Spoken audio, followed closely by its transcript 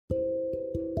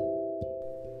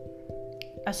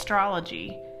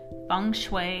astrology, feng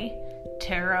shui,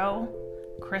 tarot,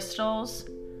 crystals.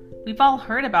 We've all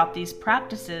heard about these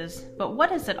practices, but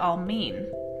what does it all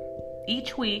mean?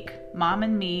 Each week, Mom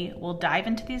and me will dive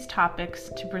into these topics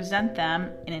to present them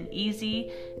in an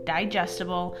easy,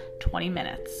 digestible 20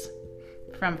 minutes.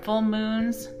 From full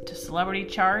moons to celebrity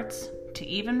charts to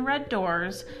even red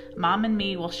doors, Mom and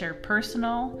me will share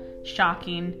personal,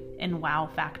 shocking, and wow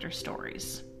factor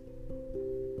stories.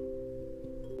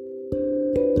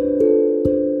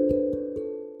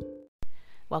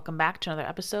 Welcome back to another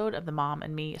episode of the Mom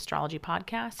and Me Astrology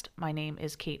Podcast. My name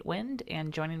is Kate Wind,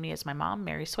 and joining me is my mom,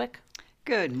 Mary Swick.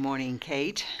 Good morning,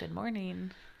 Kate. Good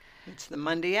morning. It's the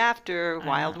Monday after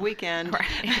wild weekend.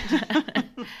 Right.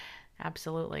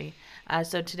 Absolutely.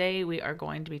 So today we are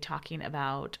going to be talking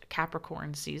about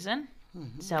Capricorn season.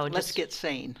 Mm-hmm. So let's get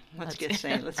sane. Let's get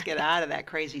sane. Let's get out of that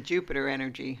crazy Jupiter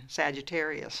energy,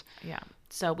 Sagittarius. Yeah.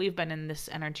 So we've been in this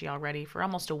energy already for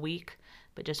almost a week,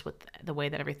 but just with the way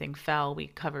that everything fell, we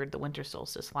covered the winter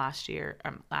solstice last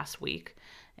week,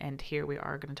 and here we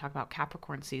are going to talk about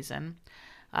Capricorn season.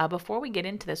 Before we get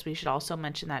into this, we should also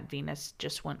mention that Venus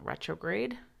just went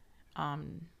retrograde,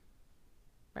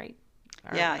 right?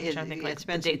 Yeah, it's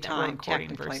been some time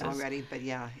technically already, but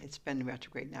yeah, it's been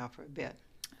retrograde now for a bit.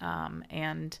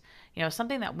 And,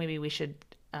 something that maybe we should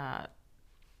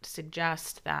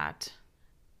suggest that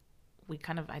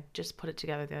I just put it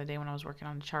together the other day when I was working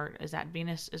on the chart, is that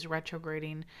Venus is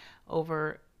retrograding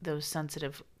over those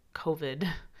sensitive COVID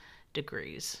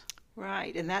degrees.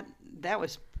 Right, and that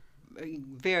was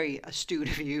very astute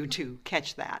of you to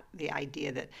catch that, the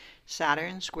idea that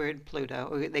Saturn squared Pluto,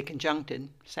 or they conjuncted,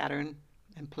 Saturn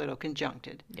and Pluto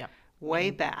conjuncted. Yep.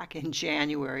 Way back in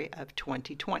January of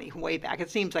 2020, way back. It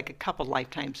seems like a couple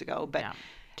lifetimes ago, but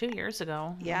 2 years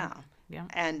ago. Yeah. Yeah.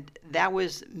 And that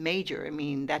was major. I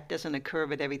mean, that doesn't occur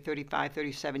but every 35,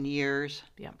 37 years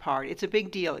apart. It's a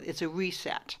big deal. It's a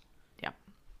reset. Yep.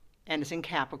 And it's in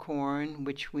Capricorn,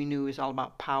 which we knew is all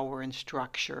about power and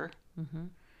structure. Mm-hmm.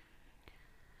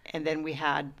 And then we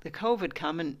had the COVID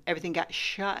come and everything got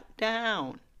shut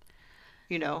down.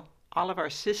 All of our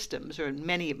systems, or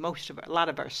a lot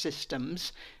of our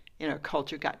systems in our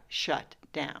culture got shut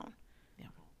down. Yeah.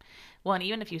 Well, and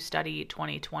even if you study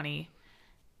 2020,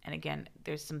 and again,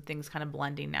 there's some things kind of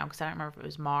blending now, because I don't remember if it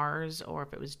was Mars or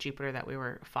if it was Jupiter that we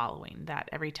were following, that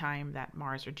every time that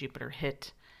Mars or Jupiter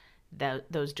hit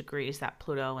those degrees that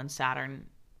Pluto and Saturn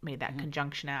made that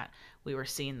conjunction at, we were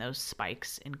seeing those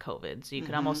spikes in COVID. So you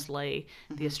could almost lay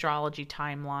the astrology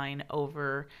timeline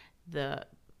over the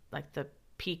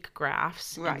peak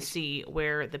graphs and see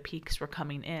where the peaks were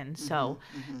coming in. So,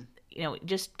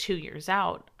 just 2 years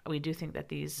out, we do think that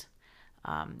these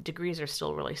degrees are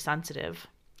still really sensitive.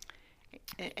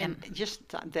 And just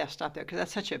stop there, because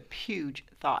that's such a huge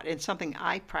thought. It's something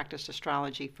I practiced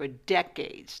astrology for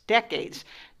decades,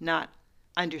 not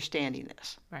understanding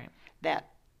this. Right.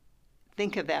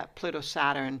 Think of that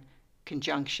Pluto-Saturn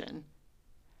conjunction,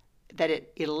 that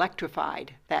it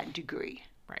electrified that degree.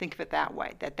 Right. Think of it that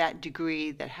way, that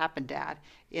degree that happened at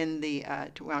in the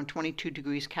around 22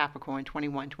 degrees Capricorn,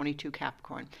 21, 22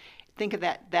 Capricorn. Think of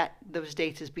those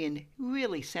dates as being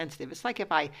really sensitive. It's like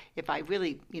if I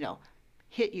really,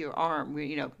 hit your arm,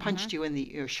 punched you in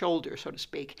your shoulder, so to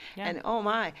speak. Yeah. And oh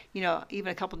my, even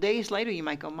a couple days later, you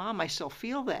might go, Mom, I still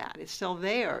feel that. It's still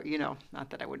there, not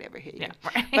that I would ever hit you. Yeah,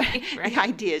 right. But the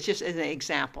idea is just as an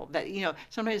example that,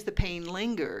 sometimes the pain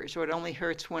lingers, or it only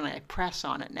hurts when I press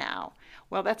on it now.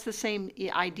 Well, that's the same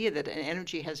idea, that an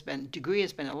degree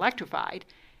has been electrified.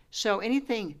 So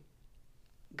anything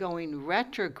going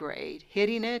retrograde,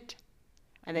 hitting it,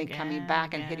 and then coming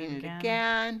back and hitting it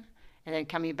again, and then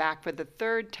coming back for the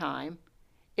third time,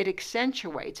 it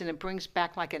accentuates and it brings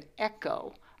back like an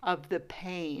echo of the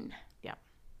pain. Yeah.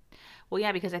 Well,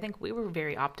 yeah, because I think we were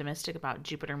very optimistic about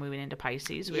Jupiter moving into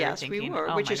Pisces. We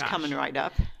were, which is coming right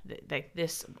up.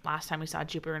 This last time we saw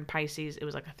Jupiter in Pisces, it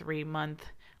was like a 3-month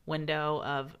window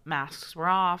of masks were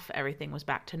off, everything was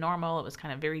back to normal. It was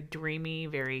kind of very dreamy,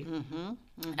 very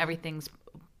everything's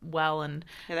well and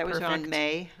that was perfect. On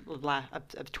May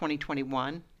of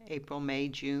 2021. April, May,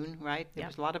 June, right? There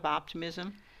was a lot of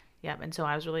optimism. Yep, and so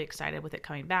I was really excited with it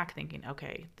coming back, thinking,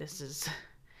 okay, this is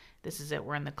it.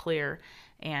 We're in the clear.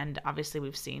 And obviously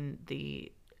we've seen the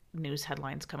news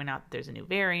headlines coming out. There's a new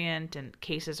variant and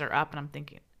cases are up, and I'm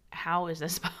thinking, how is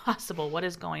this possible? What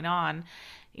is going on?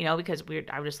 Because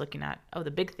I was just looking at,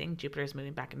 the big thing, Jupiter is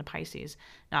moving back into Pisces,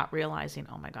 not realizing,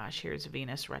 oh my gosh, here's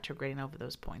Venus retrograding over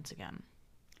those points again.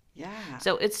 Yeah.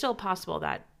 So it's still possible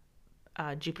that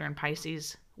Jupiter in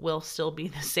Pisces will still be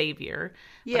the savior.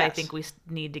 Yes. But I think we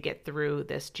need to get through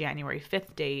this January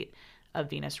 5th date of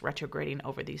Venus retrograding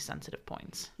over these sensitive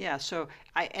points. Yeah, so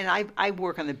I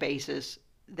work on the basis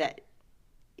that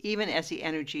even as the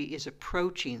energy is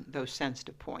approaching those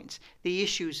sensitive points, the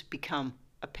issues become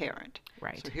apparent.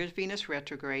 Right. So here's Venus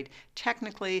retrograde.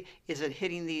 Technically, is it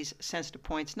hitting these sensitive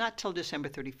points not till December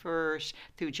 31st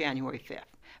through January 5th?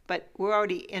 But we're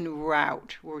already en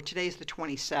route. Today's the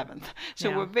 27th, so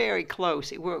Yeah. we're very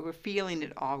close. We're feeling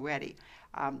it already,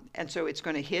 and so it's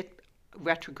going to hit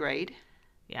retrograde.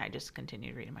 Yeah, I just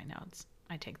continued reading my notes.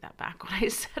 I take that back what I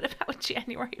said about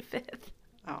January 5th.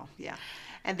 Oh, yeah.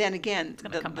 And then again,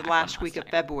 the last week of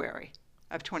February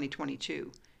of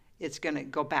 2022, it's going to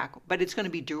go back. But it's going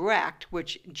to be direct,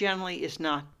 which generally is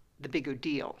not the bigger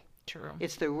deal. True.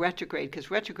 It's the retrograde,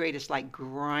 because retrograde is like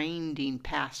grinding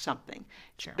past something.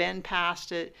 It's been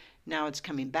past it. Now it's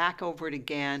coming back over it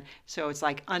again. So it's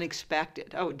like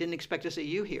unexpected. Oh, didn't expect to see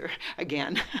you here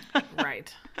again.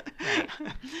 Right.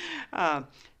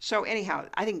 So anyhow,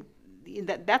 I think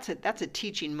that's a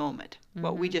teaching moment.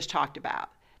 What we just talked about.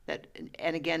 That,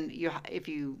 and again, if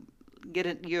you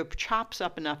get your chops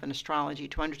up enough in astrology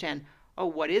to understand, oh,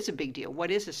 what is a big deal?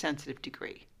 What is a sensitive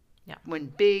degree? Yeah. When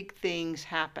big things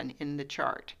happen in the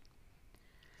chart,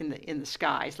 in the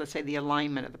skies, let's say the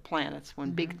alignment of the planets,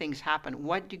 when big things happen,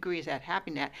 what degree is that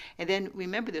happening at? And then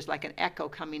remember, there's like an echo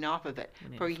coming off of it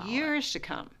for years to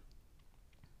come.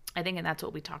 I think, and that's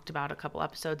what we talked about a couple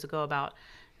episodes ago about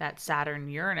that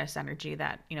Saturn-Uranus energy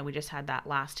that, we just had that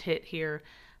last hit here,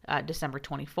 December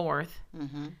 24th.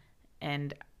 Mm-hmm.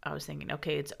 And I was thinking,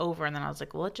 okay, it's over. And then I was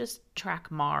like, well, let's just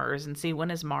track Mars and see when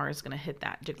is Mars going to hit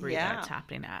that degree that it's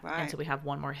happening at. Right. And so we have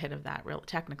one more hit of that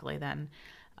technically then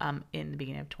in the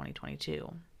beginning of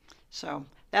 2022. So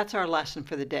that's our lesson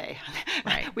for the day.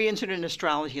 Right. We entered an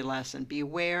astrology lesson. Be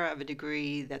aware of a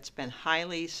degree that's been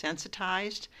highly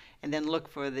sensitized, and then look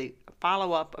for the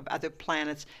follow-up of other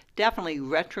planets, definitely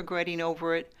retrograding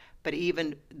over it, but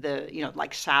even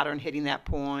like Saturn hitting that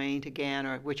point again,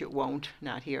 or which it won't,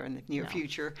 not here in the near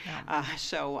future. No.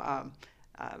 So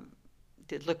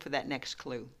look for that next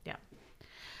clue. Yeah.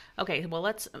 Okay, well,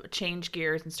 let's change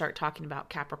gears and start talking about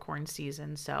Capricorn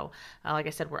season. So, like I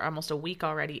said, we're almost a week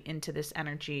already into this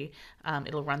energy.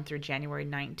 It'll run through January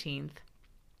 19th.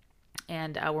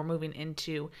 And we're moving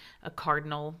into a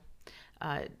cardinal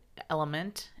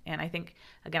element. And I think,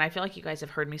 again, I feel like you guys have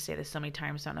heard me say this so many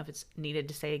times. I don't know if it's needed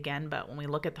to say again, but when we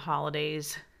look at the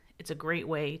holidays, it's a great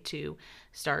way to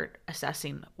start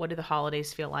assessing what do the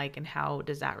holidays feel like and how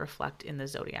does that reflect in the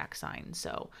zodiac sign.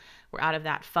 So we're out of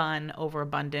that fun,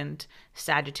 overabundant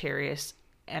Sagittarius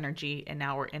energy, and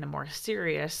now we're in a more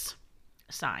serious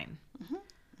sign. Mm-hmm.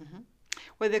 Mm-hmm.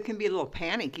 Well, there can be a little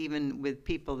panic even with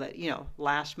people that,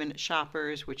 last minute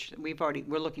shoppers, which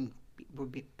we'll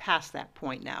be past that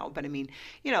point now. But I mean,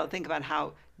 think about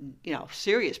how,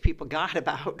 serious people got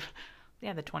about.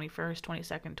 Yeah, the 21st,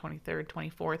 22nd, 23rd,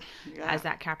 24th, as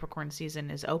that Capricorn season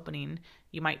is opening,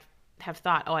 you might have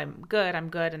thought, oh, I'm good,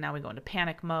 and now we go into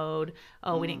panic mode.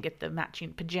 Oh, we didn't get the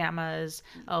matching pajamas.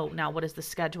 Oh, now what does the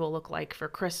schedule look like for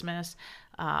Christmas?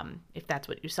 If that's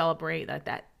what you celebrate,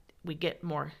 that we get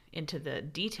more into the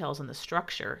details and the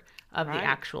structure of the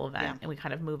actual event, and we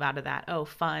kind of move out of that, oh,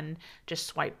 fun, just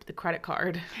swipe the credit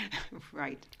card.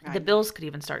 Right. The bills could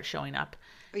even start showing up.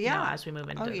 As we move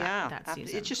into that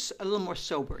season. It's just a little more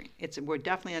sobering. We're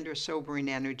definitely under a sobering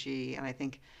energy, and I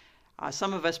think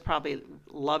some of us probably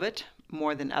love it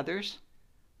more than others.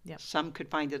 Yeah. Some could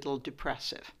find it a little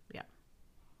depressive. Yeah.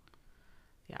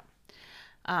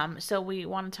 Yeah. So we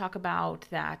want to talk about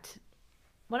that.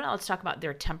 Let's talk about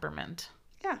their temperament.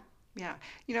 Yeah.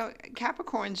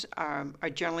 Capricorns are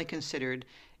generally considered,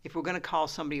 if we're going to call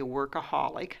somebody a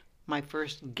workaholic, my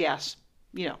first guess,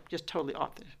 just totally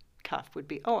off the cuff would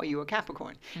be, oh, are you a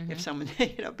Capricorn? Mm-hmm. If someone,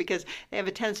 because they have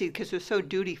a tendency, because they're so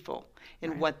dutiful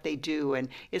in what they do. And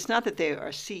it's not that they are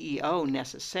CEO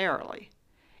necessarily.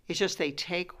 It's just they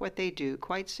take what they do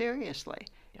quite seriously.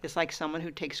 Yeah. It's like someone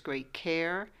who takes great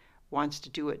care, wants to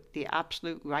do it the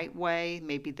absolute right way,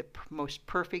 maybe the most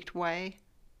perfect way.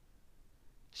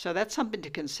 So that's something to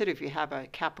consider if you have a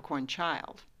Capricorn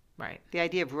child. Right. The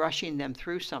idea of rushing them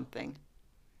through something,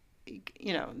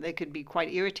 they could be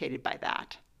quite irritated by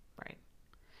that. Right.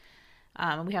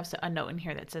 We have a note in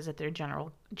here that says that they're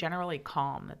generally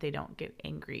calm, that they don't get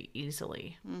angry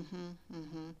easily. Mm-hmm,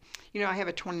 mm-hmm. I have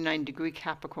a 29-degree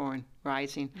Capricorn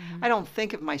rising. Mm-hmm. I don't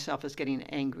think of myself as getting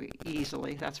angry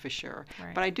easily, that's for sure.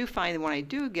 Right. But I do find that when I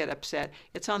do get upset,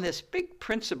 it's on this big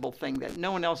principle thing that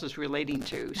no one else is relating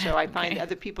to. So I find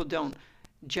other people don't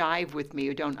jive with me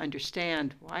or don't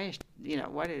understand why,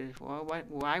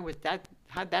 why would that,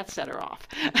 how'd that set her off?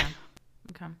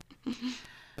 Okay.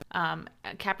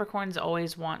 Capricorns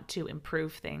always want to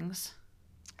improve things.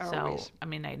 So, Always. I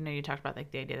mean, I know you talked about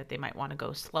like the idea that they might want to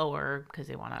go slower because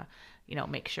they want to,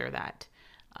 make sure that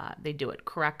they do it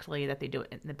correctly, that they do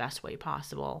it in the best way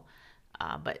possible.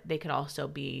 But they could also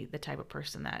be the type of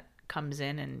person that comes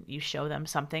in and you show them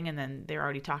something and then they're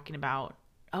already talking about,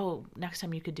 oh, next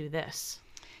time you could do this.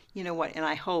 You know what? And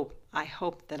I hope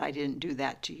that I didn't do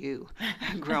that to you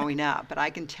growing up. But I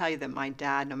can tell you that my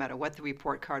dad, no matter what the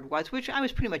report card was, which I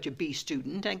was pretty much a B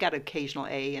student, I got an occasional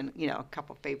A and a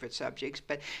couple of favorite subjects,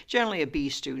 but generally a B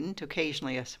student,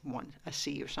 occasionally a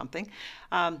C or something.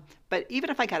 But even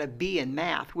if I got a B in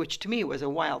math, which to me was a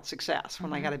wild success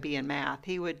when I got a B in math,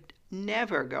 he would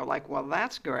never go like, well,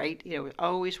 that's great. It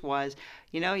always was,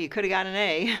 you could have got an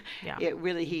A. Yeah. It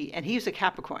really, and he was a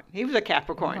Capricorn. He was a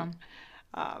Capricorn.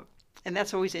 And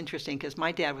that's always interesting because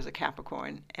my dad was a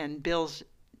Capricorn and Bill's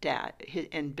dad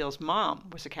and Bill's mom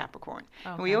was a Capricorn.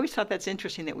 Okay. And we always thought that's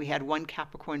interesting that we had one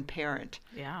Capricorn parent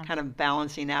kind of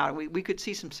balancing out. We could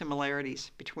see some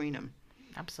similarities between them.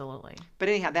 Absolutely. But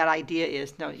anyhow, that idea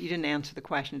is, no, you didn't answer the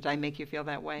question. Did I make you feel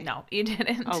that way? No, you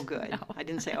didn't. Oh, good. No. I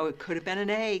didn't say, oh, it could have been an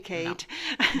A, Kate.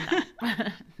 No.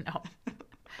 No.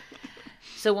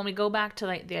 So when we go back to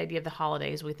like the idea of the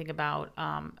holidays, we think about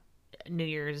New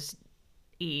Year's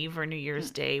Eve or New Year's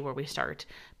Day, where we start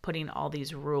putting all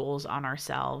these rules on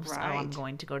ourselves. Right. Oh, I'm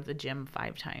going to go to the gym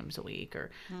 5 times a week,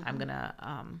 or I'm gonna,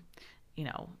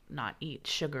 not eat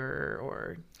sugar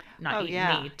or not eat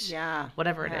meat,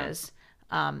 whatever it is.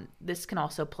 This can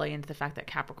also play into the fact that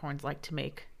Capricorns like to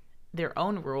make their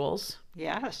own rules.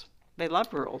 Yes, they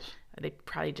love rules. They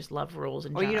probably just love rules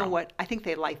in Or general. you know what? I think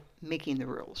they like making the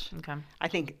rules. Okay. I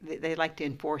think they like to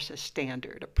enforce a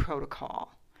standard, a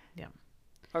protocol. Yeah.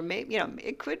 Or maybe,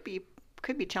 it could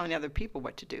be telling other people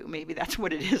what to do. Maybe that's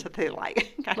what it is that they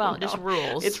like. Well, just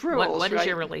rules. It's rules. What right? is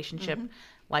your relationship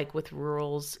like with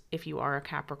rules if you are a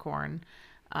Capricorn?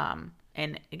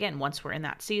 And again, once we're in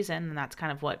that season, and that's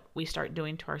kind of what we start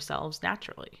doing to ourselves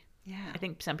naturally. Yeah. I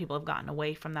think some people have gotten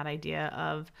away from that idea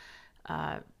of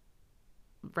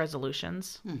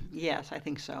resolutions. Yes, I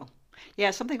think so.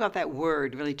 Yeah, something about that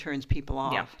word really turns people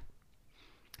off. Yeah.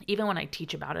 Even when I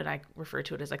teach about it, I refer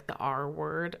to it as like the R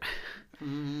word,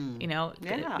 Yeah.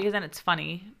 because then it's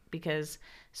funny because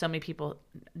so many people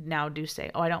now do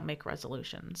say, oh, I don't make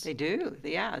resolutions. They do.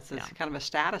 Yeah, it's kind of a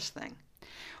status thing.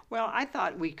 Well, I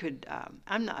thought we could,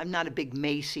 I'm not a big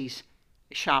Macy's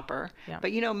shopper,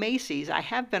 but Macy's, I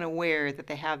have been aware that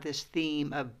they have this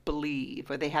theme of believe,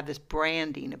 or they have this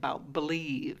branding about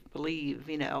believe,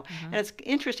 and it's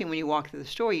interesting when you walk through the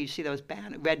store, you see those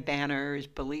red banners,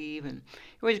 believe, and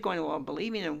you're always going, well,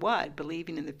 believing in what?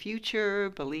 Believing in the future,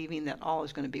 believing that all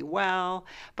is going to be well.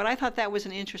 But I thought that was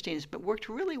an interesting, it worked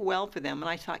really well for them, and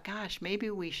I thought, gosh, maybe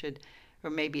we should, or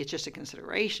maybe it's just a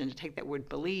consideration to take that word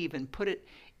believe and put it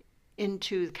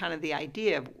into kind of the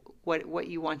idea of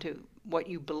what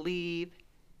you believe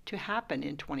to happen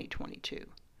in 2022.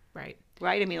 Right.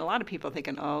 Right? I mean, a lot of people are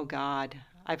thinking, oh, God.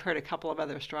 I've heard a couple of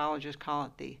other astrologers call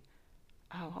it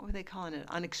what were they calling it?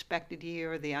 Unexpected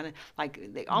year,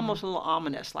 almost a little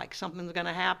ominous, like something's going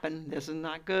to happen. This is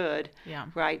not good. Yeah.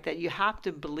 Right? That you have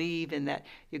to believe in that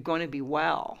you're going to be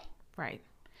well. Right.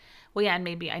 Well, yeah, and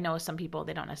maybe I know some people,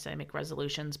 they don't necessarily make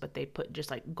resolutions, but they put just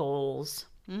like goals.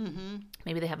 Mm-hmm.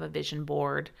 Maybe they have a vision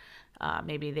board.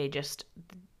 Maybe they just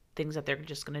things that they're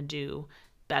just going to do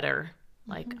better.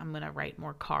 Like I'm going to write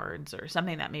more cards or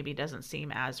something that maybe doesn't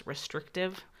seem as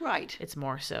restrictive. Right. It's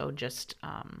more so just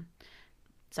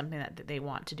something that they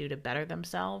want to do to better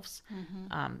themselves.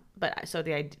 But so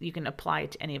you can apply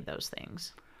it to any of those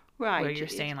things. Right. Where you're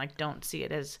saying like, don't see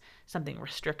it as something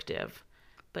restrictive,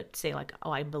 but say like,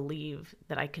 oh, I believe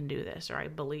that I can do this, or I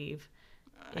believe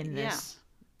in this.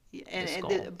 And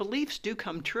the beliefs do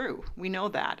come true. We know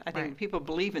that. I think people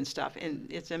believe in stuff, and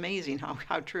it's amazing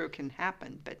how true it can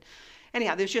happen. But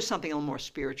anyhow, there's just something a little more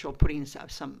spiritual, putting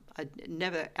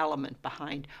another element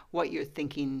behind what you're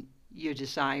thinking, you're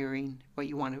desiring, what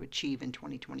you want to achieve in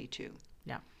 2022.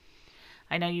 Yeah.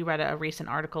 I know you read a recent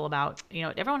article about,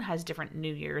 everyone has different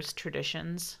New Year's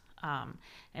traditions.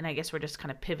 And I guess we're just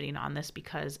kind of pivoting on this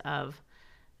because of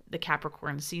the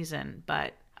Capricorn season.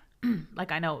 But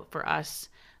like I know for us,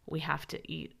 we have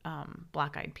to eat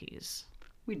black-eyed peas.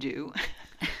 We do.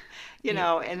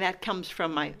 And that comes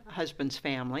from my husband's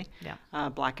family. Yeah.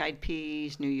 Black-eyed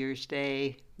peas, New Year's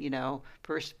Day,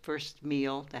 first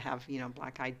meal to have,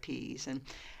 black-eyed peas. And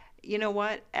you know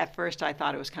what? At first I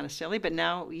thought it was kind of silly, but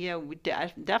now, we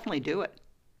definitely do it.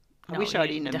 No, we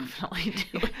started eating them. Definitely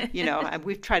do it.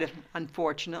 We've tried to,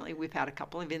 unfortunately, we've had a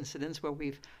couple of incidents where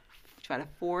we've tried to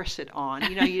force it on.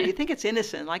 You think it's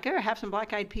innocent, like, oh, have some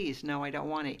black-eyed peas. No, I don't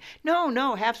want any.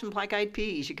 No, have some black-eyed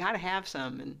peas. You got to have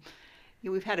some. And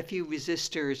Yeah, we've had a few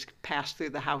resistors pass through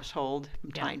the household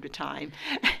from Yeah. time to time.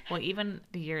 Well, even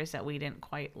the years that we didn't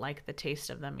quite like the taste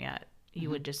of them yet, you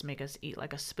would just make us eat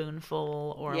like a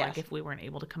spoonful, or like Yes. if we weren't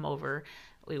able to come over,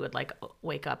 we would like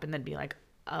wake up and then be like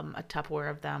a Tupperware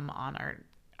of them on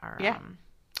our Yeah.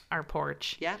 our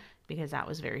porch, Yeah. because that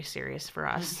was very serious for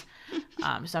us.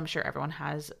 So I'm sure everyone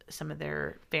has some of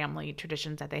their family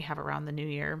traditions that they have around the New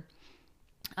Year.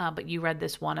 But you read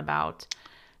this one about,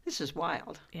 This is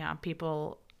wild. yeah,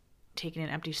 people taking an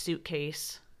empty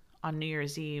suitcase on New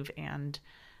Year's Eve and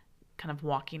kind of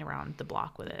walking around the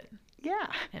block with it,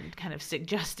 Yeah. and kind of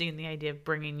suggesting the idea of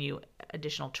bringing you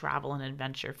additional travel and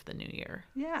adventure for the new year.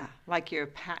 Yeah. Like you're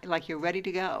ready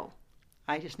to go.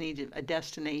 I just need a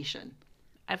destination.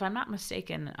 If I'm not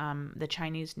mistaken, the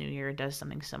Chinese New Year does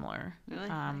something similar.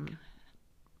 Really?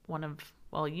 One of,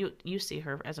 well, you see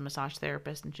her as a massage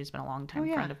therapist, and she's been a long time Oh,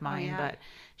 yeah. friend of mine. yeah. But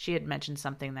she had mentioned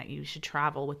something that you should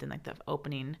travel within like the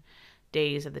opening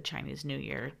days of the Chinese New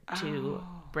Year to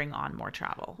Oh. bring on more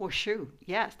travel. Well, shoot.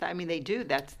 Yes. I mean, they do.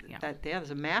 Yeah.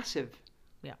 There's a massive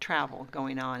Yeah. travel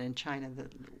going on in China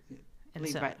And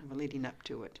so leading up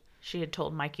to it. she had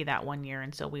told Mikey that one year,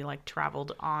 and so we like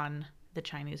traveled on the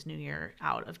Chinese New Year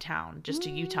out of town just to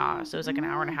Utah. So it was like an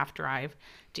hour and a half drive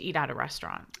to eat at a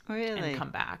restaurant Really? and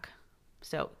come back.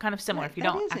 So kind of similar. That- If you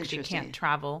that don't is actually interesting. can't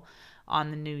travel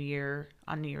on the New Year,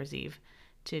 on New Year's Eve,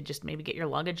 to just maybe get your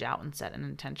luggage out and set an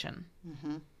intention.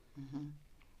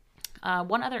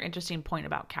 One other interesting point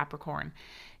about Capricorn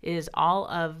is all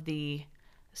of the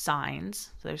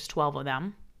signs, so there's 12 of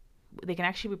them, they can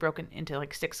actually be broken into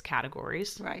like 6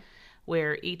 categories, Right.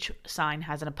 where each sign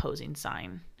has an opposing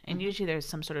sign. And usually there's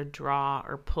some sort of draw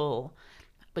or pull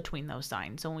between those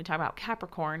signs. So when we talk about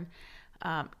Capricorn,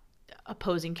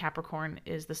 opposing Capricorn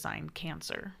is the sign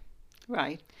Cancer.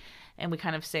 Right. And we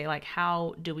kind of say, like,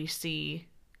 how do we see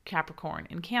Capricorn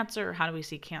in Cancer? How do we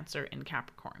see Cancer in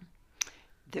Capricorn?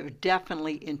 They're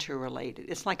definitely interrelated.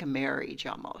 It's like a marriage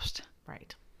almost,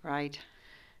 Right. right?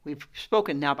 We've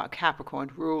spoken now about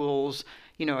Capricorn rules,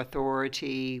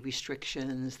 authority,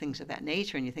 restrictions, things of that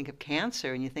nature. And you think of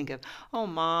Cancer and you think of, oh,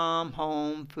 mom,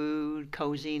 home, food,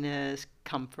 coziness,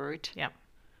 comfort, Yep.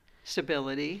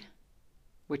 stability,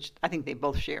 which I think they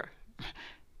both share.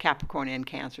 Capricorn and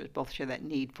Cancer both share that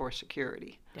need for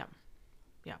security. Yep.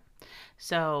 Yep.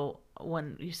 So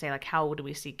when you say, like, how do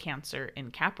we see Cancer in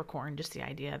Capricorn, just the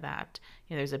idea that,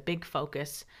 there's a big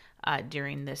focus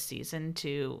during this season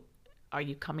to, are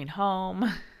you coming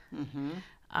home?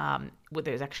 Where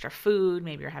there's extra food,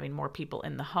 maybe you're having more people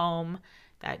in the home,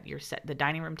 that you're set, the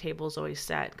dining room table is always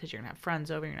set because you're gonna have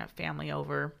friends over, you're gonna have family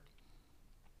over.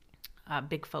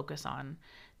 Big focus on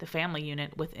the family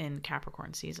unit within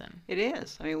Capricorn season. It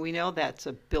is. I mean, we know that's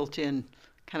a built-in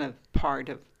kind of part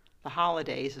of the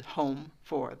holidays, home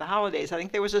for the holidays. I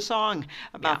think there was a song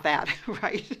about that,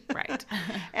 right? Right.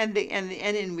 and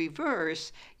in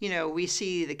reverse, we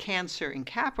see the Cancer in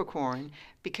Capricorn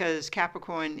because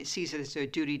Capricorn sees it as their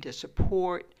duty to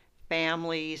support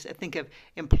families. I think of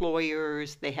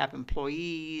employers, they have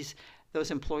employees.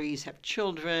 Those employees have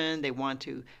children. They want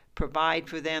to provide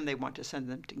for them. They want to send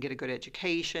them to get a good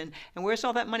education. And where's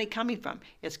all that money coming from?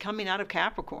 It's coming out of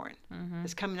Capricorn.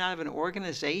 It's coming out of an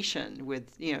organization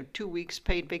with 2 weeks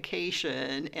paid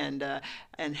vacation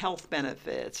and health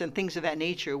benefits and things of that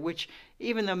nature. Which,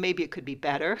 even though maybe it could be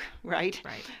better, right?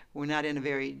 Right. We're not in a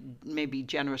very maybe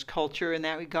generous culture in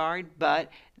that regard, but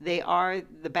they are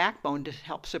the backbone to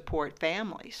help support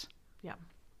families. Yeah.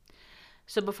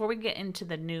 So before we get into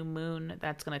the new moon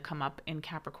that's going to come up in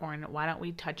Capricorn, why don't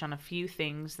we touch on a few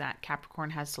things that Capricorn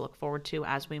has to look forward to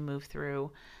as we move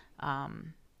through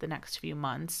the next few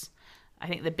months. I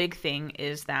think the big thing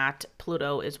is that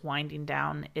Pluto is winding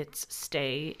down its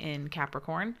stay in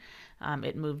Capricorn.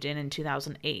 It moved in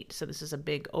 2008, so this is a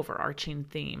big overarching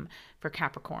theme for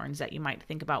Capricorns, that you might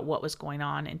think about what was going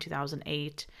on in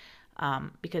 2008,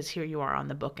 because here you are on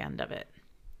the bookend of it.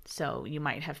 So you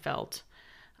might have felt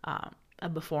a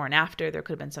before and after. There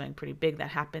could have been something pretty big that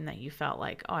happened that you felt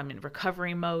like, oh, I'm in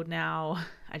recovery mode now.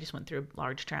 I just went through a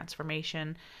large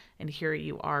transformation, and here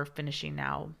you are finishing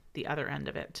now the other end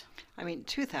of it. I mean,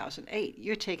 2008,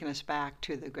 you're taking us back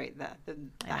to the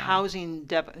Yeah. housing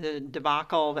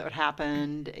debacle that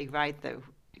happened, right? The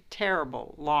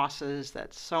terrible losses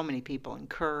that so many people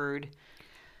incurred,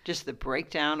 just the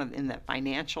breakdown in the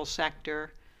financial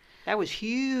sector. That was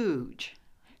huge.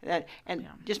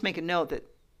 Just make a note that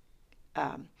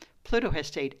Pluto has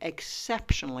stayed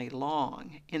exceptionally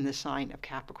long in the sign of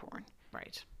Capricorn.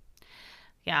 Right.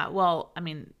 Yeah, well, I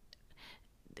mean,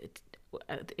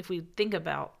 if we think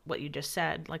about what you just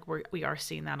said, like we are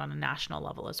seeing that on a national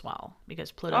level as well,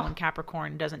 because Pluto Oh, and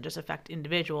Capricorn doesn't just affect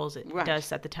individuals; it right. does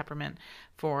set the temperament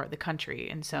for the country,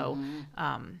 and so,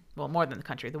 Mm-hmm. well, more than the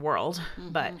country, the world.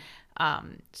 But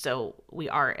Mm-hmm. so we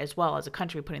are, as well as a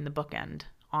country, putting the bookend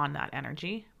on that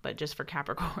energy. But just for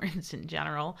Capricorns in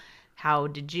general, how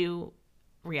did you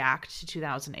react to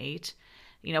 2008?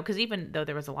 You know, because even though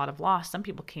there was a lot of loss, some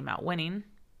people came out winning.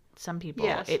 Some people,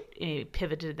 Yes. it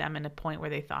pivoted them in a point where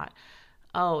they thought,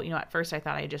 oh, you know, at first I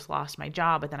thought I just lost my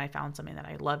job, but then I found something that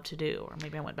I love to do, or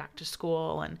maybe I went back to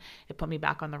school and it put me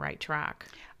back on the right track.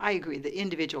 I agree. The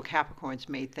individual Capricorns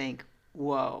may think,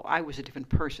 whoa, I was a different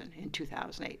person in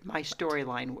 2008. My Right.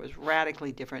 storyline was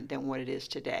radically different than what it is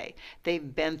today.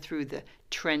 They've been through the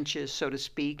trenches, so to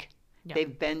speak. Yeah.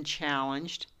 They've been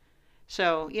challenged.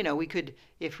 So, we could,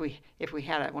 if we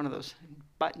had one of those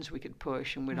buttons we could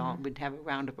push, and we'd have a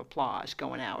round of applause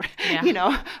going out,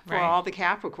 Yeah. for Right. all the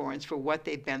Capricorns for what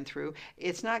they've been through.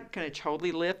 It's not going to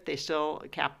totally lift. It's going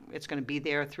to be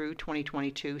there through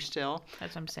 2022 still.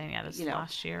 That's what I'm saying. Yeah, this You know,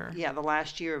 last year. Yeah, the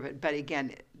last year of it. But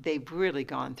again, they've really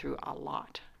gone through a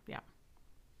lot. Yeah.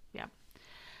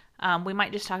 Yeah. We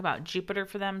might just talk about Jupiter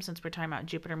for them, since we're talking about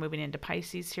Jupiter moving into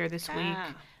Pisces here this week.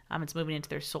 Ah. It's moving into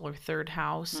their solar third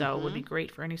house, so it would be great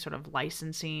for any sort of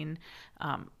licensing,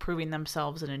 proving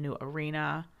themselves in a new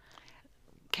arena.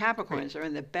 Capricorns are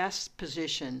in the best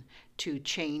position to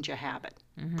change a habit,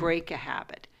 break a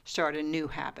habit, start a new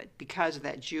habit because of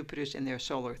that Jupiter's in their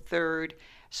solar third.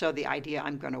 So the idea,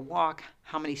 I'm going to walk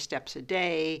how many steps a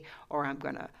day, or I'm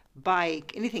going to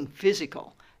bike, anything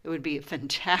physical, it would be a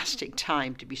fantastic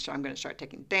time to be starting. I'm going to start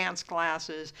taking dance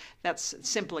classes. That's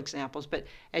simple examples, but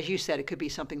as you said, it could be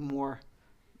something more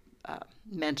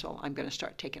mental. I'm going to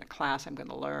start taking a class. I'm going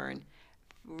to learn.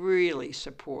 Really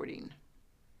supporting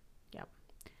Yep.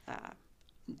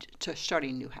 to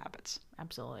starting new habits.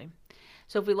 Absolutely.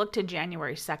 So if we look to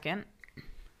January 2nd,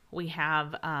 we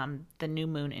have the new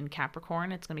moon in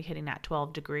Capricorn. It's going to be hitting at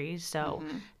 12 degrees. So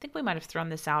I think we might have thrown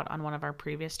this out on one of our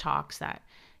previous talks that,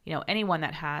 you know, anyone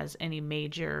that has any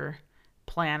major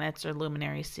planets or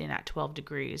luminaries seen at 12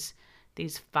 degrees,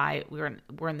 these five,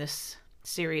 we're in this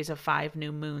series of 5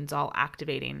 new moons all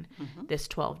activating this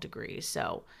 12 degrees.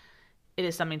 So it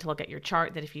is something to look at your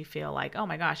chart, that if you feel like, oh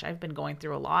my gosh, I've been going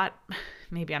through a lot,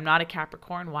 maybe I'm not a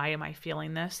Capricorn, why am I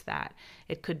feeling this? That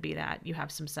it could be that you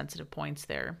have some sensitive points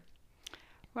there.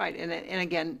 Right, and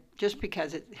again, just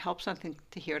because it helps something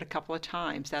to hear it a couple of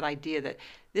times, that idea that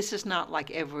this is not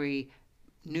like every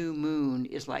new moon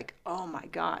is like, oh my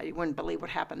God, you wouldn't believe what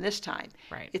happened this time.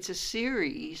 Right. It's a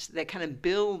series that kind of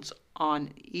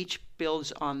each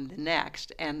builds on the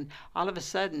next. And all of a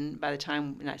sudden, by the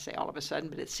time, and I say all of a sudden,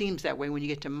 but it seems that way when you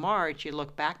get to March, you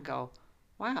look back and go,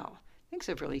 wow, things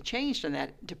have really changed in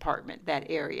that department, that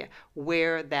area,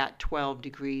 where that 12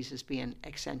 degrees is being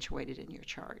accentuated in your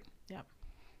chart. Yep.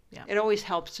 Yeah. It always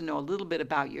helps to know a little bit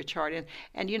about your chart.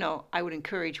 And I would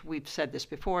encourage, we've said this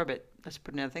before, but let's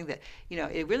put another thing, that,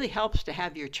 it really helps to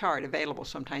have your chart available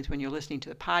sometimes when you're listening to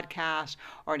the podcast,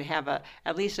 or to have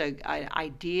at least an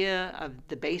idea of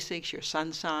the basics, your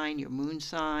sun sign, your moon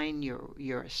sign,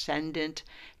 your ascendant,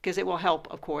 because it will help,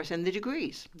 of course, and the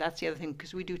degrees. That's the other thing,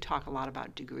 because we do talk a lot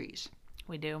about degrees.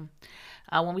 We do.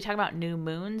 When we talk about new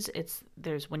moons,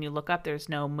 when you look up, there's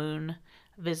no moon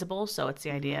visible. So it's the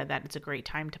idea that it's a great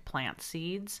time to plant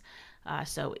seeds.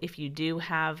 So if you do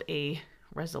have a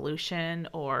resolution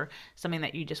or something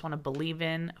that you just want to believe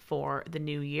in for the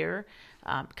new year,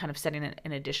 kind of setting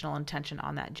an additional intention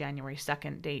on that January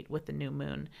 2nd date with the new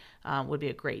moon would be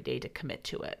a great day to commit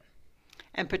to it.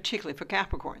 And particularly for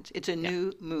Capricorns, it's a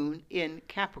new moon in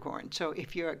Capricorn. So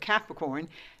if you're a Capricorn,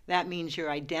 that means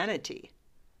your identity.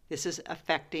 This is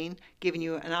giving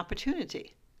you an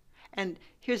opportunity. And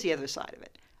here's the other side of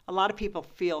it. A lot of people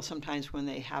feel sometimes when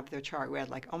they have their chart read,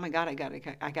 like, oh my God, I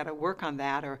got to work on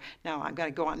that, or now I've got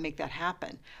to go out and make that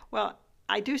happen. Well,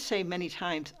 I do say many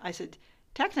times, I said,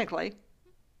 technically,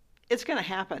 it's going to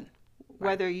happen,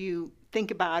 whether you think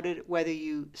about it, whether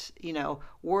you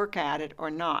work at it or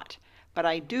not. But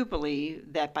I do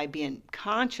believe that by being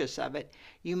conscious of it,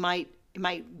 it might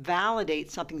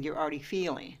validate something you're already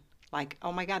feeling. Like,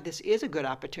 oh my God, this is a good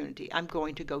opportunity. I'm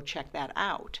going to go check that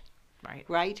out. Right.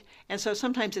 Right? And so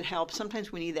sometimes it helps.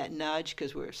 Sometimes we need that nudge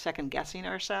because we're second guessing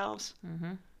ourselves.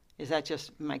 Mm-hmm. Is that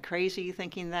just, am I crazy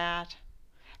thinking that?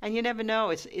 And you never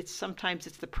know. Sometimes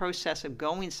it's the process of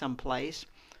going someplace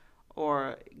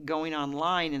or going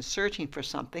online and searching for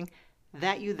something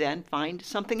that you then find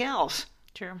something else.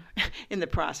 True. In the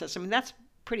process. I mean, that's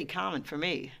pretty common for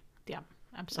me. Yeah,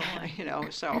 absolutely.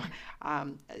 So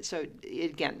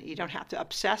again, you don't have to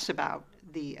obsess about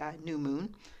the new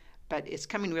moon, but it's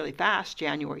coming really fast,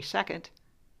 January 2nd.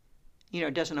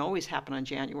 It doesn't always happen on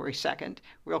January 2nd,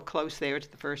 real close there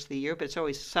to the first of the year, but it's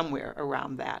always somewhere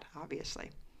around that,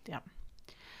 obviously. Yeah.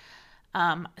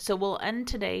 So we'll end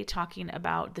today talking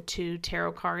about the 2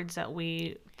 tarot cards that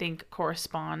we think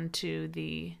correspond to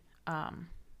the,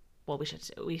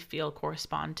 we feel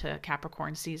correspond to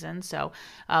Capricorn season. So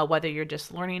whether you're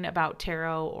just learning about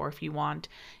tarot, or if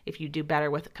you do better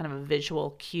with kind of a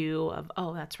visual cue of,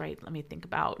 oh, that's right, let me think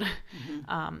about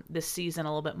this season a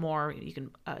little bit more, you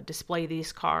can display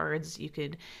these cards. You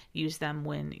could use them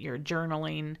when you're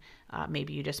journaling.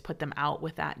 Maybe you just put them out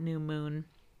with that new moon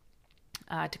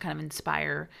to kind of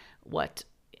inspire what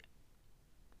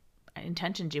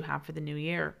intentions you have for the new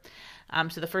year.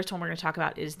 So the first one we're going to talk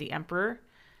about is the Emperor.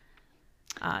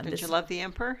 Don't you love the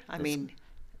Emperor? I mean,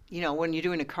 when you're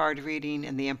doing a card reading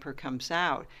and the Emperor comes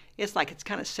out, it's like it's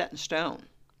kind of set in stone,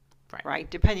 right?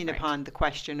 Depending upon the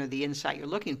question or the insight you're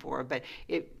looking for, but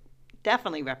it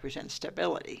definitely represents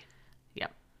stability.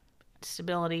 Yep.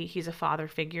 Stability. He's a father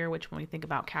figure, which when we think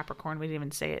about Capricorn, we didn't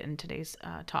even say it in today's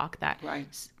talk, that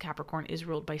Capricorn is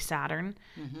ruled by Saturn,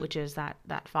 which is that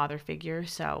father figure.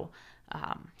 So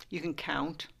you can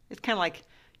count. It's kind of like,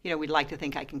 we'd like to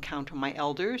think I can count on my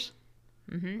elders,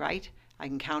 right? I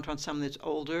can count on someone that's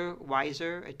older,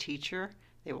 wiser, a teacher.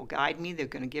 They will guide me. They're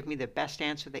going to give me the best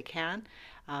answer they can.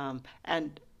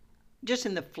 And just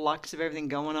in the flux of everything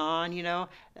going on,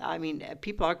 I mean,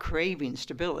 people are craving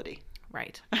stability.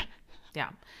 Right.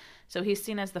 Yeah. So he's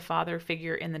seen as the father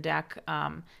figure in the deck.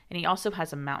 And he also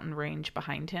has a mountain range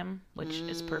behind him, which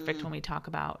is perfect when we talk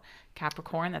about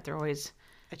Capricorn, that they're always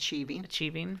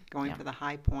achieving. Going for the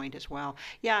high point as well.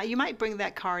 Yeah, you might bring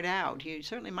that card out. You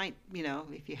certainly might,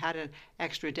 if you had an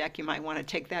extra deck, you might want to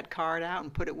take that card out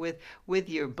and put it with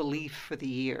your belief for the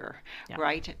year,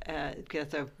 right? Because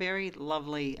it's a very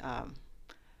lovely,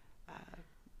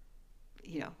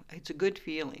 it's a good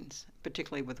feelings,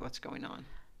 particularly with what's going on.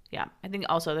 Yeah, I think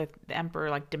also the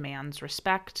Emperor demands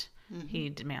respect. He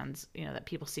demands, that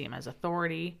people see him as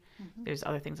authority. There's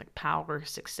other things like power,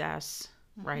 success,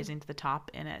 rising to the top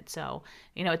in it. So,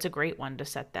 it's a great one to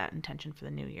set that intention for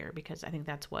the new year, because I think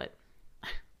that's what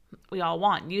we all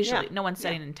want. Usually, no one's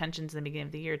setting intentions in the beginning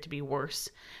of the year to be worse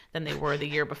than they were the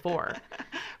year before.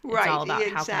 It's all about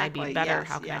how can I be better?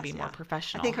 How can I be more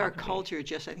professional? I think our culture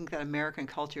I think that American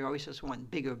culture always just wants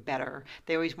bigger, better.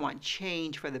 They always want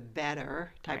change for the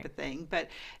better type of thing. But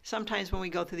sometimes when we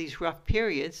go through these rough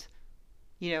periods,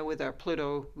 with our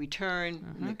Pluto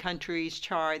return, in the country's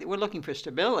chart, we're looking for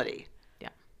stability. Yeah,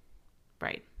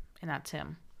 right. And that's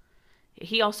him.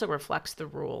 He also reflects the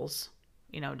rules,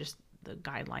 just the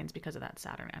guidelines because of that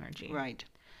Saturn energy. Right.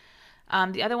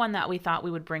 The other one that we thought we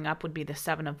would bring up would be the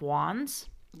Seven of Wands.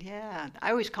 Yeah,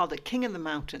 I always called it King of the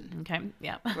Mountain. Okay,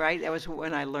 yeah. Right, that was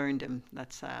when I learned him.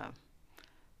 That's,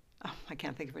 I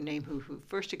can't think of her name, who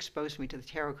first exposed me to the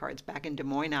tarot cards back in Des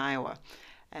Moines, Iowa.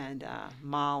 And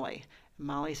Molly.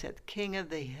 Molly said, King of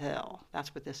the Hill.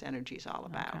 That's what this energy is all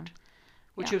about. Okay.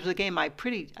 Which was a game I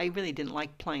really didn't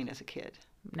like playing as a kid.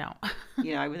 No.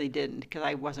 I really didn't, because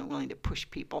I wasn't willing to push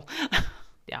people.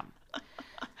 Yeah.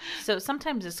 So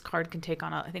sometimes this card can take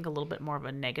on, I think, a little bit more of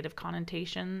a negative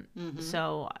connotation.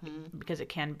 So because it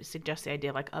can suggest the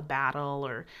idea of a battle,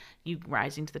 or you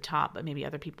rising to the top, but maybe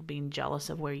other people being jealous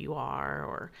of where you are,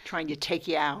 or trying to take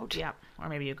you out. Yeah. Or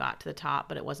maybe you got to the top,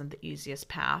 but it wasn't the easiest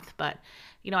path. But,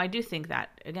 I do think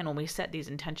that, again, when we set these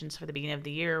intentions for the beginning of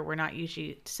the year, we're not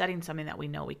usually setting something that we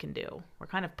know we can do. We're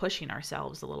kind of pushing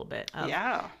ourselves a little bit.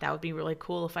 That would be really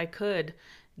cool if I could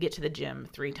get to the gym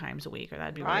 3 times a week, or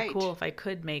that'd be really cool if I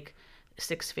could make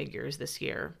 6 figures this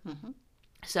year.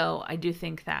 So I do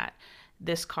think that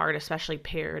this card, especially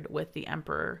paired with the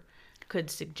Emperor, could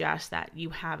suggest that you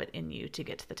have it in you to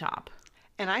get to the top.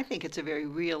 And I think it's a very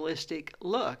realistic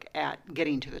look at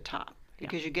getting to the top,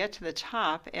 because you get to the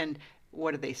top and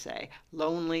what do they say?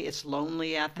 It's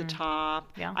lonely at the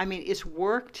top. Yeah. I mean, it's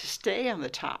work to stay on the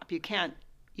top. You can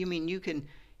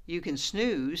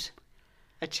snooze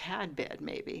a tad bit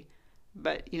maybe,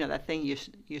 but that thing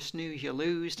you snooze you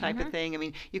lose type of thing. I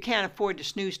mean, you can't afford to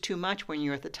snooze too much when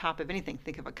you're at the top of anything.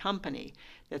 Think of a company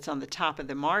that's on the top of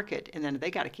the market, and then they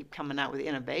got to keep coming out with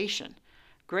innovation.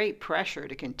 Great pressure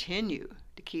to continue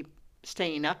to keep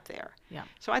staying up there. Yeah.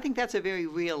 So I think that's a very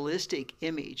realistic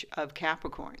image of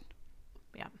Capricorn.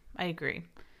 Yeah, I agree.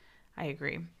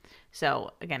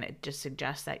 So again, it just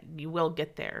suggests that you will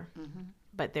get there,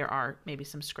 but there are maybe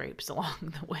some scrapes along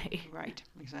the way. Right,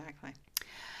 exactly.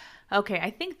 Okay,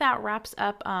 I think that wraps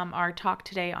up our talk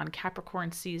today on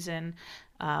Capricorn season.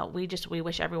 We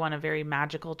wish everyone a very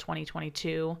magical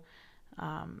 2022.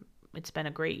 It's been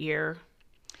a great year.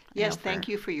 Yes, thank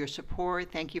you for your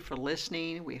support. Thank you for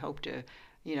listening. We hope to,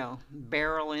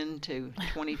 barrel into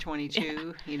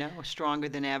 2022, stronger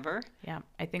than ever. Yeah,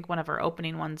 I think one of our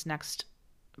opening ones next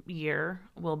year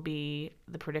will be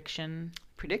the predictions.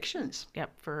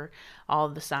 Yep, for all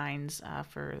of the signs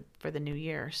for the new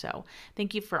year. So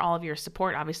thank you for all of your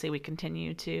support. Obviously, we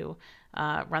continue to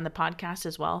run the podcast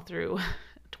as well through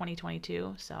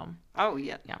 2022. So. Oh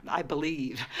yeah. I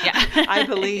believe. Yeah. I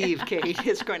believe, Kate,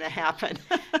 it's going to happen.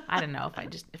 I don't know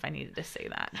if I needed to say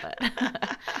that, but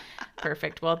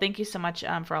perfect. Well, thank you so much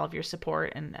for all of your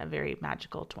support and a very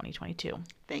magical 2022.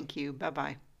 Thank you.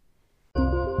 Bye-bye.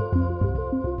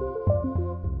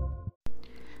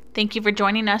 Thank you for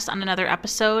joining us on another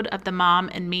episode of the Mom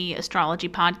and Me Astrology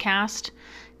Podcast.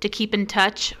 To keep in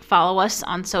touch, follow us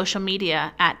on social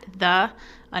media at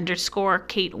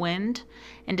 _Kate Wind.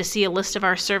 And to see a list of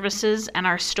our services and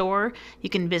our store, you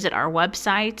can visit our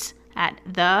websites at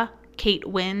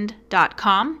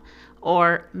thekatewind.com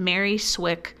or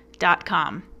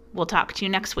maryswick.com. We'll talk to you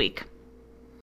next week.